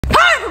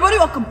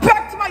welcome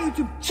back to my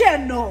YouTube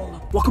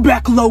channel. Welcome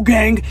back, Low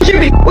Gang.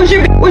 What's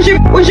your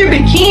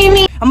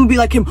bikini? I'm gonna be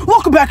like him.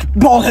 Welcome back,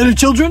 bald-headed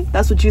children.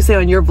 That's what you say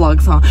on your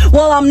vlogs, huh?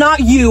 Well, I'm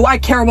not you. I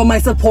care about my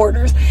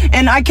supporters.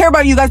 And I care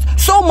about you guys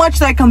so much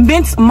that I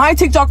convinced my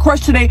TikTok crush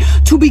today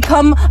to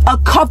become a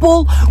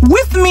couple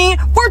with me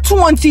for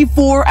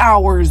 24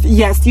 hours.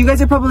 Yes, you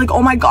guys are probably like,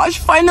 oh my gosh,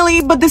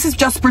 finally. But this is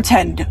just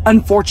pretend,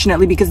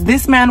 unfortunately, because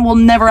this man will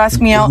never ask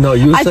me out. No,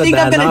 you I said think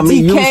that, I'm gonna not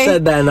me. DK. You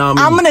said that, not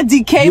me. I'm gonna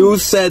DK. You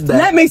said that.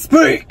 Let me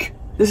speak.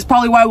 This is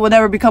probably why we'll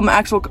never become an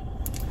actual...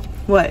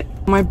 What?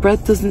 My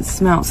breath doesn't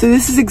smell. See,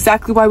 this is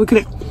exactly why we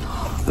couldn't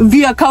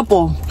be a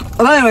couple.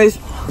 But anyways,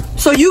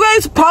 so you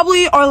guys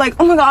probably are like,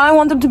 oh my god, I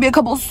want them to be a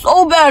couple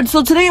so bad.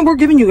 So today we're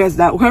giving you guys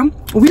that, okay?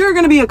 We are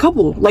gonna be a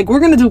couple. Like, we're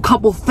gonna do a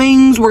couple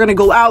things. We're gonna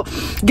go out,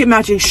 get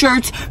matching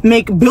shirts,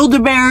 make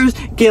Build-A-Bears,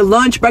 get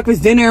lunch,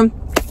 breakfast, dinner.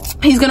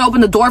 He's gonna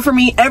open the door for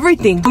me,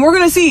 everything. And we're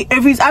gonna see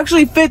if he's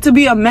actually fit to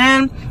be a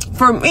man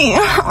for me.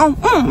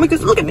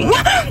 Because look at me.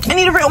 I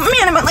need a real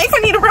man in my life. I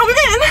need a real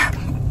man.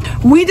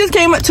 We just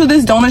came to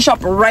this donut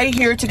shop right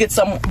here to get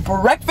some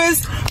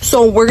breakfast.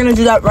 So we're gonna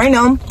do that right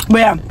now. But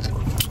yeah,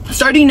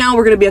 starting now,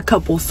 we're gonna be a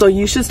couple. So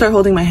you should start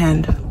holding my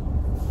hand.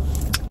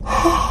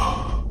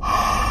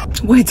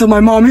 Wait till my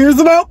mom hears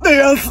about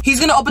this. He's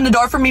gonna open the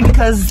door for me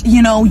because,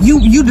 you know,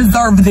 you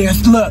deserve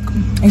this. Look.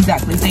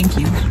 Exactly, thank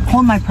you.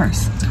 Hold my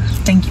purse.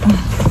 Thank you.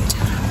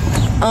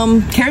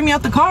 Carry me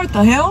out the car. What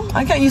the hell?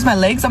 I can't use my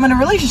legs. I'm in a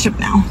relationship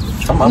now.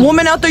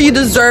 Woman out there, you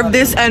deserve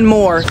this and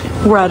more.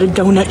 We're at a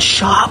donut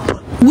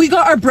shop. We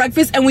got our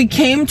breakfast and we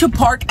came to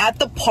park at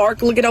the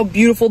park. Look at how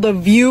beautiful the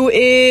view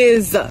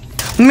is.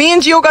 Me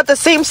and Gio got the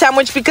same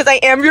sandwich because I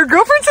am your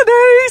girlfriend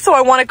today. So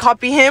I want to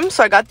copy him.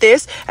 So I got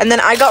this. And then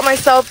I got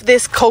myself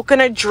this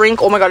coconut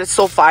drink. Oh my god, it's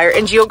so fire.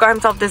 And Gio got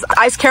himself this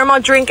iced caramel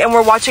drink. And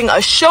we're watching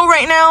a show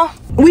right now.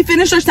 We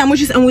finished our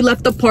sandwiches and we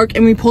left the park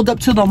and we pulled up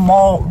to the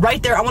mall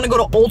right there. I want to go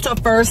to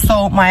Ulta first.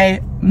 So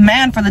my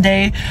man for the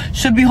day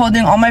should be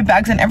holding all my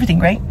bags and everything,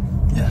 right?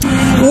 Yeah.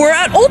 We're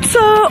at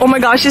Ulta. Oh my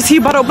gosh, is he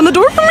about to open the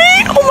door for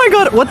me? Oh my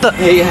god, what the?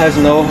 He has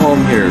no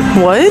home here.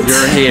 What?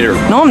 You're a hater.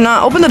 No, I'm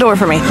not. Open the door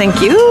for me.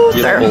 Thank you,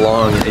 You sir. don't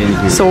belong in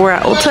here. So we're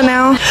at Ulta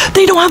now.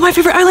 They don't have my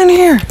favorite eyeliner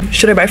here.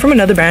 Should I buy from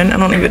another brand? I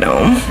don't even know.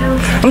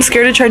 I'm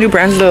scared to try new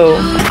brands though.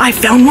 I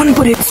found one,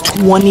 but it's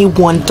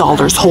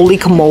 $21. Holy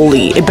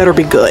camoli. It better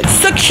be good.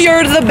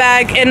 Secured the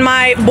bag, and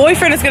my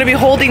boyfriend is gonna be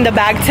holding the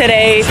bag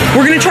today.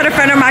 We're gonna try to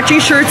find our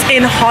matching shirts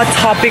in Hot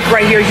Topic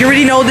right here. You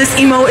already know this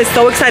emo is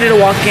so excited to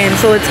walk in,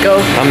 so let's go.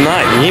 I'm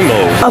not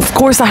emo. Of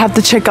course I have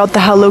to check out the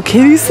Hello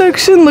Kitty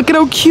section. Look at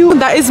how cute.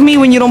 That is me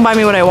when you don't buy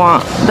me what I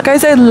want.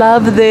 Guys, I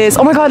love this.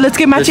 Oh my god, let's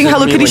get matching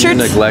Hello Kitty shirts.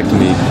 You neglect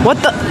me.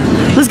 What the?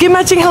 Let's get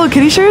matching Hello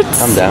Kitty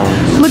shirts. I'm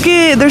down. Look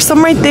at, there's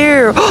some right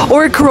there.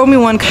 Or a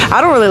Kuromi one. I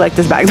don't really like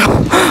this bag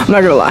though. I'm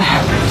not gonna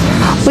lie.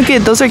 Look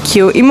at, those are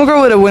cute. Emo girl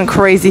would have went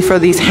crazy for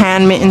these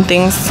hand mitten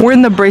things. We're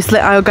in the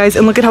bracelet aisle, guys,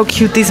 and look at how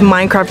cute these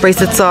Minecraft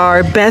bracelets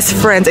are. Best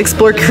friends,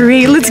 explore,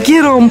 create. Let's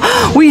get them.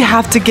 We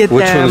have to get them.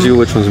 Which one's you?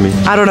 Which one's me?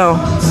 I don't know.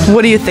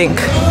 What do you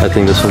think? I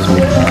think this one's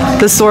me.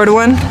 The sword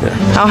one?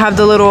 Yeah. I'll have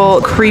the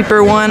little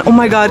creeper one. Oh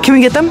my god, can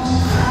we get them?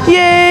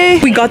 Yay!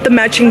 We got the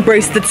matching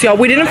bracelets, y'all.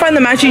 We didn't find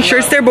the matching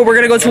shirts there, but we're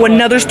gonna go to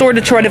another store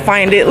to try to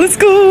find it. Let's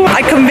go!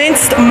 I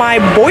convinced my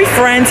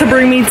boyfriend to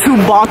bring me 2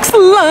 box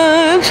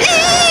lunch.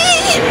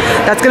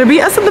 That's gonna be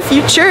us in the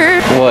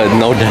future. What?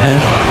 No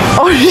dad?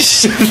 Oh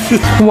shit.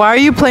 Why are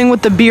you playing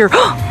with the beer?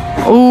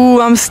 Oh,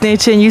 I'm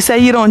snitching. You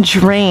said you don't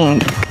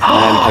drink.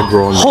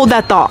 Hold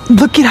that thought.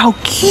 Look at how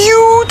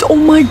cute. Oh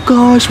my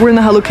gosh. We're in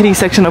the Hello Kitty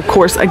section, of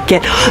course,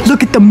 again.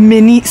 Look at the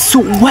mini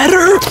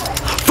sweater.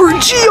 For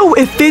Gio,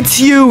 it fits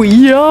you.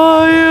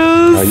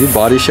 Yes. Are you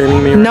body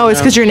shaming me right No, it's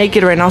because you're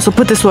naked right now, so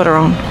put the sweater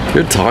on.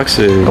 You're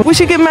toxic. We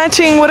should get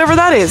matching whatever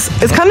that is.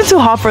 It's kind of too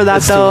hot for that,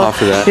 it's though. Too hot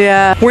for that.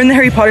 Yeah. We're in the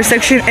Harry Potter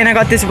section, and I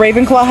got this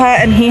Ravenclaw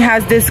hat, and he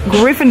has this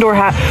Gryffindor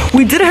hat.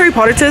 We did a Harry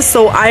Potter test,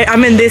 so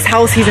I'm in this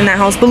house, he's in that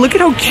house. But look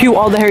at how cute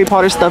all the Harry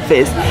Potter stuff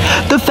is.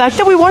 The fact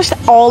that we watched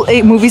all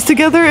 8 movies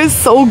together is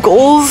so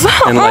goals.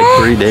 In like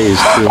 3 days,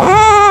 too.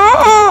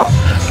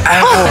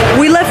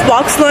 We left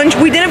box lunch.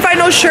 We didn't find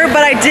no shirt,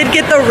 but I did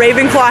get the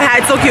Ravenclaw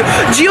hat. So cute.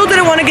 Gio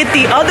didn't want to get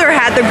the other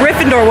hat, the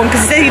Gryffindor one,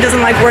 because he said he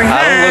doesn't like wearing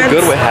hats. I don't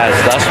look good with hats,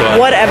 that's why.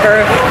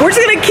 Whatever. We're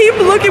just gonna keep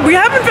looking. We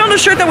haven't found a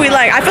shirt that we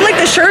like. I feel like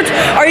the shirts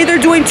are either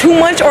doing too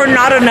much or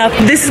not enough.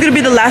 This is gonna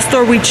be the last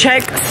store we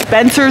check.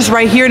 Spencer's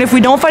right here, and if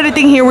we don't find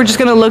anything here, we're just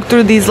gonna look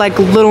through these like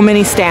little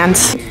mini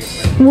stands.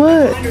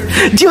 What?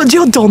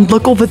 Gio, don't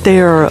look over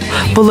there.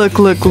 But look,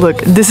 look, look.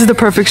 This is the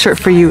perfect shirt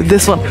for you.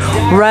 This one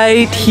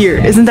right here.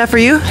 Isn't that for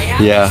you?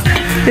 Yeah.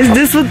 Is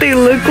this what they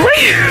look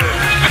like?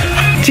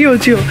 Gio.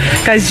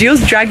 Guys,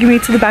 Gio's dragging me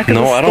to the back of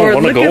the store. No, I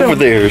don't want to go over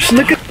there.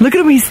 Look at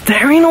him. He's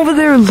staring over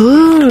there.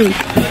 Look.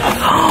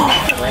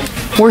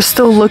 We're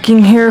still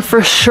looking here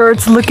for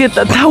shirts. Look at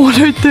that one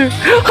right there.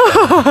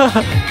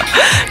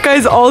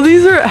 Guys, all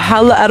these are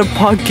hella out of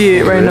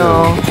pocket right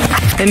now.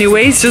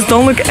 Anyways, just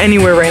don't look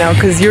anywhere right now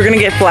because you're gonna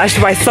get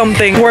flashed by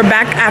something. We're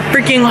back at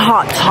freaking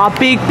Hot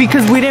Topic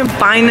because we didn't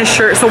find a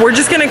shirt. So we're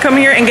just gonna come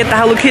here and get the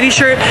Hello Kitty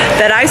shirt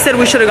that I said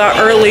we should have got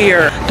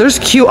earlier. There's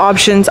cute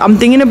options. I'm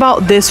thinking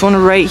about this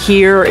one right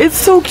here. It's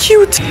so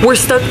cute. We're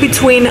stuck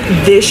between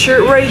this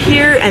shirt right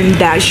here and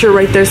that shirt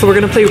right there. So we're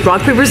gonna play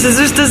rock, paper,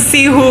 scissors to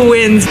see who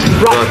wins.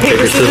 Rock,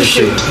 paper, scissors,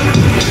 shoot.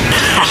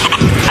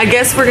 I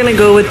guess we're gonna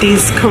go with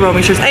these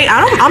Kuromi shirts. Hey,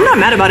 I'm not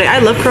mad about it. I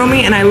love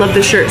Kuromi and I love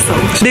this shirt. So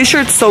this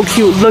shirt's so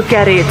cute. Look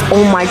at it.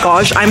 Oh my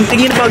gosh. I'm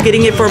thinking about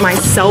getting it for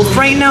myself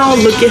right now.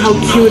 Look at how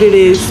cute it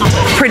is.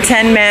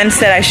 Pretend man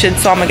said I should,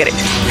 so I'm gonna get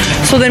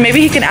it. So then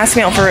maybe he can ask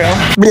me out for real.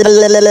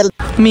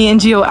 Me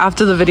and Gio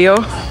after the video.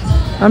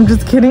 I'm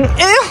just kidding.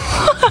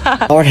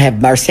 Lord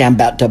have mercy, I'm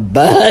about to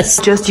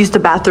bust. Just used the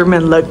bathroom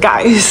and look,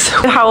 guys.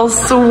 How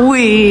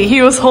sweet.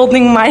 He was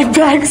holding my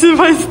bags in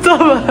my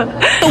stomach.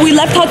 So we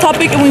left Hot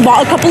Topic and we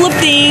bought a couple of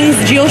things.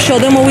 Gio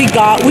showed them what we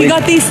got. We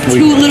got these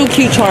two little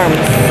cute charms.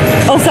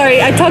 Oh,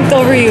 sorry, I talked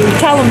over you.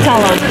 Tell them.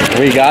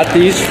 We got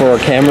these for our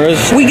cameras.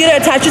 We get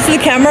it attached to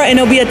the camera and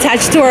it'll be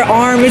attached to our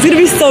arm. It's gonna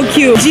be so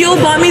cute. Gio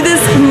bought me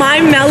this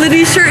My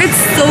Melody shirt. It's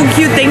so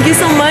cute. Thank you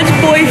so much,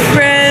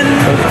 boyfriend.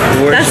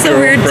 That's so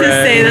weird to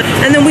say that.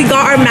 And then we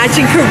got our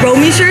matching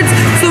Kuromi shirts.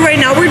 So right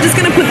now we're just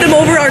gonna put them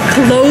over our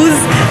clothes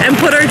and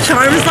put our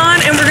charms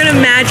on and we're gonna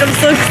match. I'm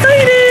so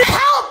excited.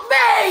 Help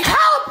me!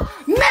 Help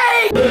me!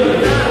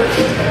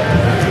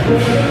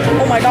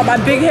 Oh my god, my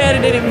big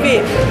head didn't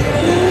fit.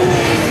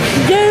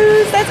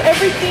 Yes, that's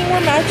everything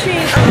we're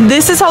matching.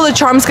 This is how the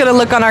charm's gonna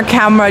look on our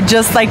camera,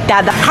 just like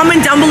that.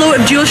 Comment down below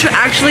if Gio should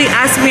actually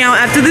ask me out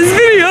after this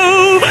video.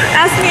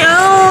 Ask me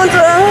out.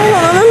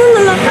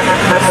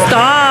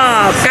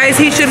 Stop. Guys,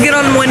 he should get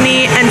on one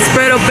knee and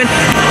spread open.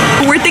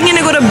 We're thinking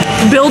to go to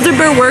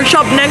Build-A-Bear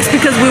Workshop next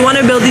because we want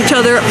to build each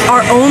other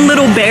our own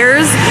little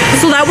bears.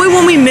 So that way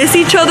when we miss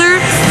each other,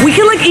 we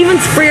can like even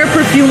spray our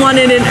perfume on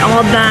it and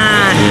all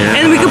that. Yeah.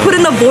 And we could put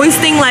in the voice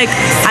thing like,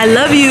 I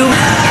love you.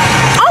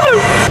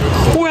 Oh.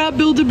 We're at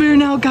Build-A-Bear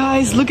now,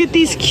 guys. Look at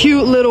these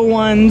cute little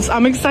ones.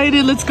 I'm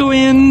excited. Let's go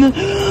in.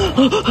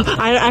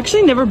 I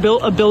actually never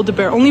built a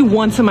Build-A-Bear, only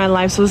once in my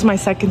life, so this is my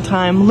second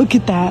time. Look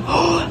at that.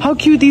 How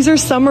cute. These are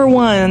summer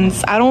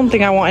ones. I don't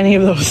think I want any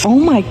of those. Oh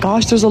my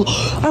gosh,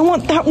 I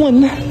want that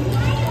one.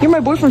 You're my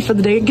boyfriend for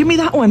the day. Give me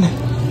that one.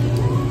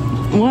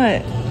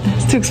 What?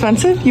 It's too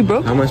expensive? You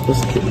broke? How am I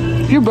supposed to get?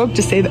 If you're broke,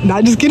 just say that.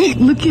 Not just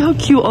kidding. Look at how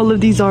cute all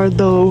of these are,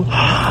 though.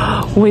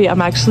 Wait,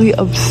 I'm actually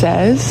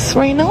obsessed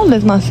right now.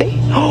 Let's not say.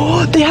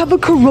 Oh, they have a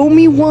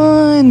Kuromi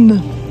one.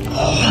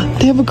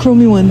 They have a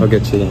Kuromi one. I'll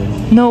get you that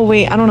one. No,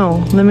 wait, I don't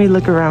know. Let me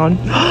look around.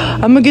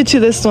 I'm gonna get you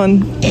this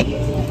one.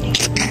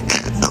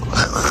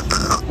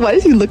 Why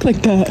does he look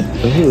like that?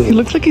 He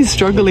looks like he's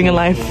struggling in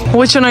life.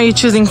 Which one are you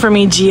choosing for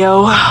me,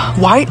 Gio?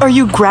 Why are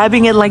you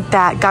grabbing it like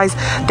that? Guys,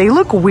 they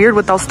look weird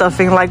without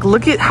stuffing. Like,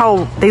 look at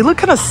how they look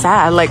kind of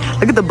sad. Like,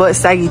 look at the butt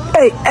saggy.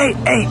 Hey,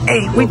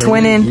 we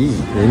twinning.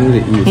 They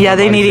need to eat. Yeah,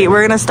 they need to eat.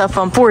 We're gonna stuff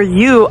them. For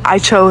you, I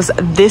chose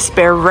this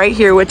bear right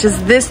here, which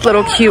is this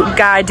little cute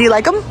guy. Do you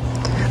like him?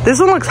 This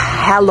one looks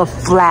hella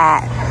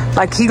flat.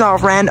 Like he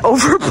got ran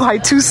over by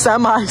 2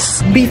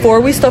 semis.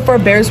 Before we stuff our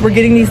bears, we're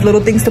getting these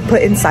little things to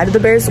put inside of the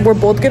bears. We're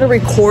both gonna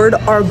record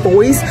our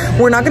voice.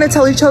 We're not gonna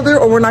tell each other,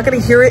 or we're not gonna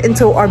hear it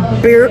until our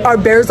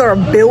bears are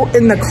built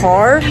in the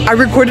car. I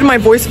recorded my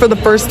voice for the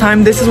first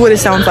time. This is what it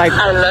sounds like.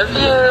 I love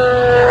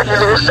you, you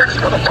little sex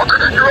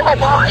motherfucker. You're all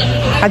mine.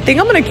 I think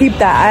I'm gonna keep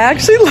that. I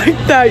actually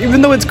like that,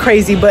 even though it's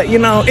crazy, but you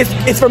know,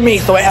 it's for me,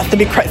 so it has to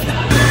be crazy.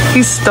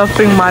 He's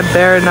stuffing my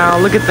bear now.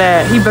 Look at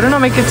that. He better not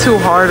make it too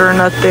hard or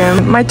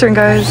nothing. My turn,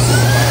 guys.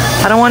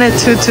 I don't want it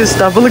too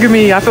stuffed, but look at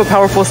me. I feel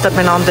powerful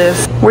stepping on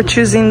this. We're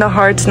choosing the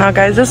hearts now,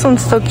 guys. This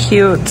one's so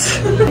cute.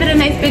 Give it a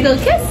nice big old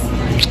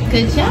kiss.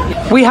 Good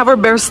job. We have our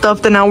bear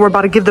stuffed and now we're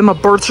about to give them a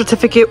birth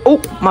certificate.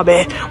 Oh, my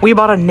bad. We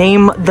about to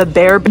name the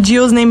bear.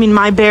 Gio's naming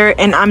my bear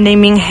and I'm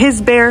naming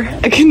his bear.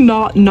 I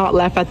cannot not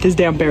laugh at this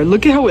damn bear.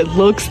 Look at how it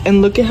looks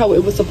and look at how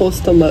it was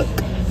supposed to look.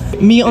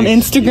 Me on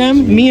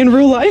Instagram, me in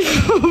real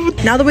life.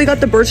 Now that we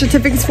got the birth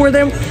certificates for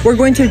them, we're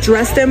going to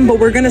dress them, but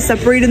we're gonna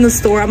separate in the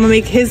store. I'm gonna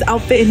make his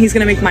outfit and he's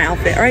gonna make my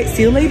outfit. All right,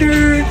 see you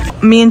later.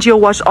 Me and Gio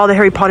watched all the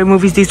Harry Potter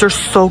movies. These are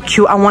so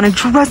cute. I want to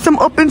dress them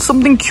up in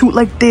something cute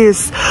like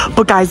this.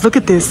 But guys, look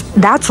at this.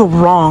 That's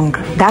wrong.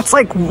 That's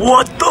like,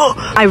 what the?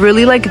 I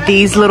really like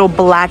these little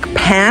black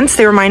pants.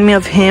 They remind me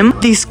of him.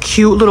 These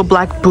cute little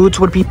black boots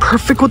would be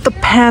perfect with the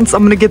pants.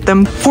 I'm gonna get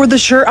them. For the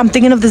shirt, I'm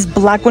thinking of this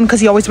black one because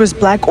he always wears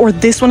black, or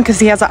this one because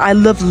he has an I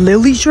Love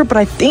Lily shirt, but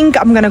I think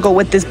I'm gonna go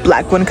with this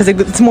black one because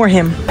it's more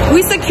him.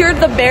 We secured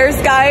the bears,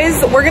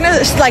 guys. We're gonna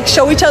like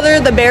show each other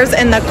the bears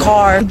in the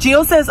car.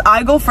 Gio says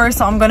I go first,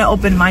 so I'm gonna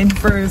open mine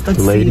first. Let's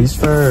Ladies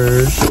see.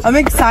 first. I'm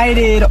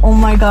excited. Oh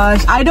my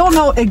gosh. I don't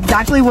know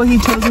exactly what he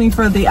chose me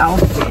for the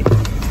outfit.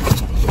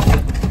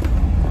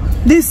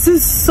 This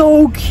is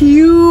so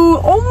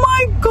cute. Oh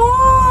my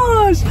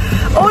gosh.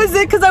 Oh, is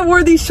it because I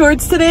wore these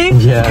shorts today?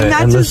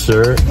 Yeah, and the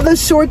shirt. The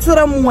shorts that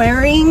I'm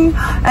wearing,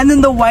 and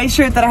then the white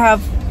shirt that I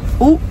have.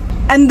 Oh,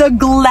 And the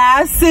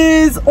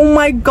glasses. Oh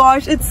my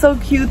gosh, it's so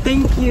cute.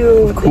 Thank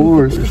you. Of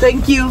course.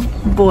 Thank you,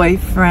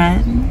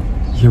 boyfriend.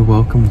 You're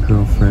welcome,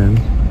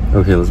 girlfriend.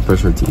 Okay, let's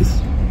brush our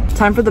teeth.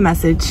 Time for the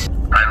message.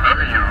 I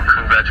love you.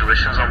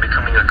 Congratulations on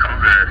becoming a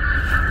cougar.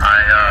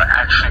 I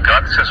actually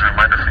got this as a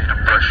reminder for you to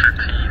brush your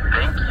teeth.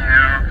 Thank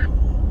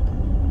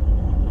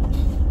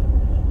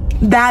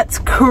you. That's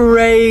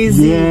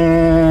crazy.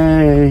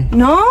 Yay.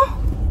 No?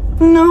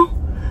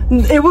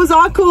 It was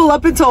all cool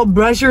up until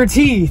brush your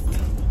teeth.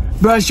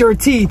 Brush your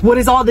teeth. What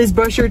is all this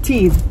brush your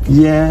teeth?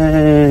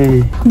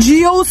 Yay.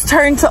 Gio's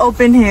turn to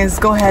open his.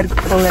 Go ahead,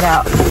 pull it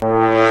out.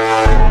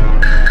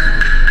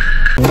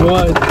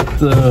 What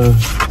the?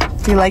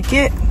 Do you like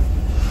it?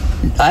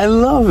 I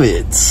love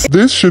it.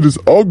 This shit is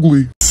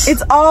ugly.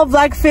 It's all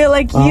black fit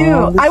like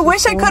you. I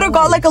wish I could have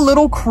got like a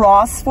little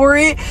cross for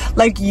it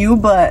like you,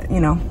 but you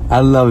know.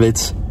 I love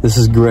it. This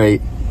is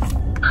great.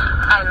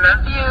 I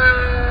love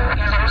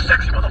you. You little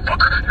sexy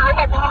motherfucker. You're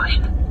all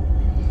mine.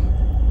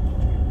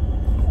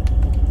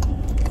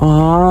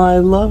 Oh, I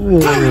love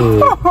it.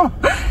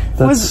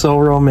 That's so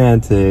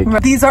romantic.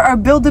 These are our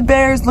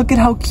Build-A-Bears. Look at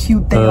how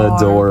cute they are.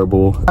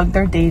 Adorable.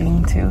 They're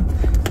dating too.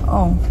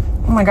 Oh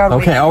my god.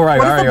 Okay, all right.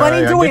 What is the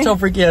bunny doing? Get your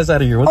freaky ass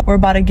out of here. We're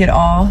about to get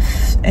off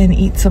and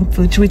eat some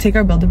food. Should we take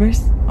our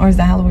Build-A-Bears? Or is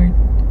that Halloween?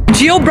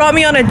 Gio brought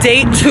me on a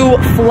date to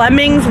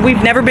Fleming's.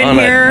 We've never been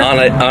here.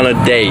 On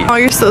a date. Oh,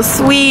 you're so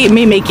sweet.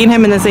 Me making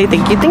him and then say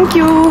thank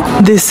you.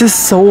 This is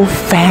so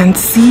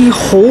fancy.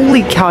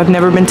 Holy cow, I've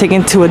never been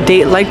taken to a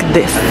date like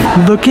this.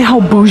 Look at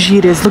how bougie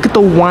it is. Look at the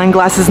wine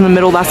glasses in the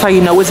middle. That's how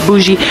you know it's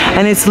bougie.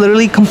 And it's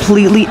literally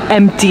completely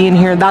empty in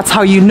here. That's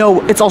how you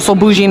know it's also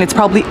bougie and it's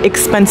probably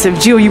expensive.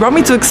 Gio, you brought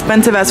me to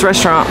expensive ass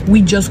restaurant.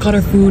 We just got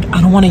our food.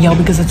 I don't want to yell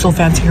because it's so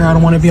fancy here. I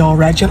don't want to be all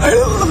ratchet.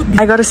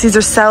 I got a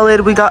Caesar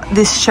salad. We got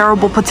this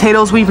shareable potatoes.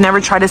 We've never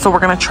tried it, so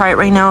we're gonna try it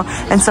right now.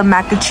 And some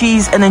mac and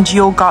cheese. And then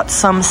Gio got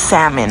some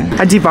salmon.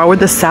 I devoured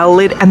the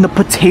salad and the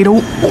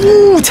potato.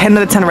 Ooh, 10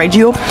 out of 10, right,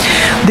 Gio?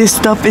 This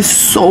stuff is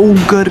so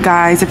good,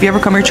 guys. If you ever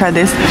come here, try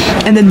this.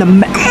 And then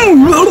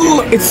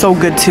it's so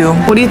good too.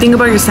 What do you think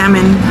about your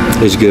salmon?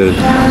 It's good.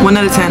 1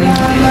 out of 10.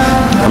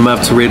 I'm gonna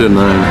have to rate it a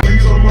 9.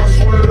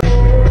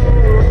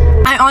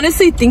 I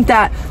honestly think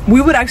that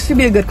we would actually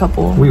be a good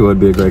couple. We would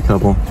be a great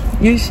couple.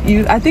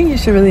 I think you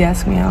should really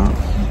ask me out.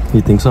 You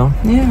think so?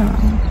 Yeah.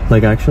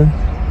 Like actually?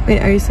 Wait,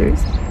 are you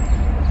serious?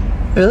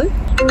 Really?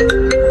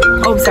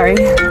 Oh, sorry.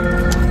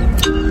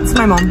 It's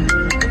my mom.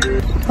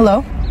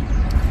 Hello?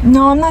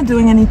 No, I'm not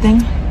doing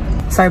anything.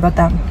 Sorry about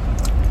that.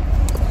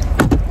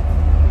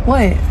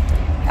 What?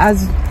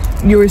 As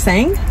you were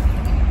saying?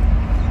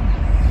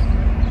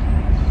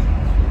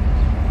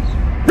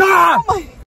 Ah! Oh my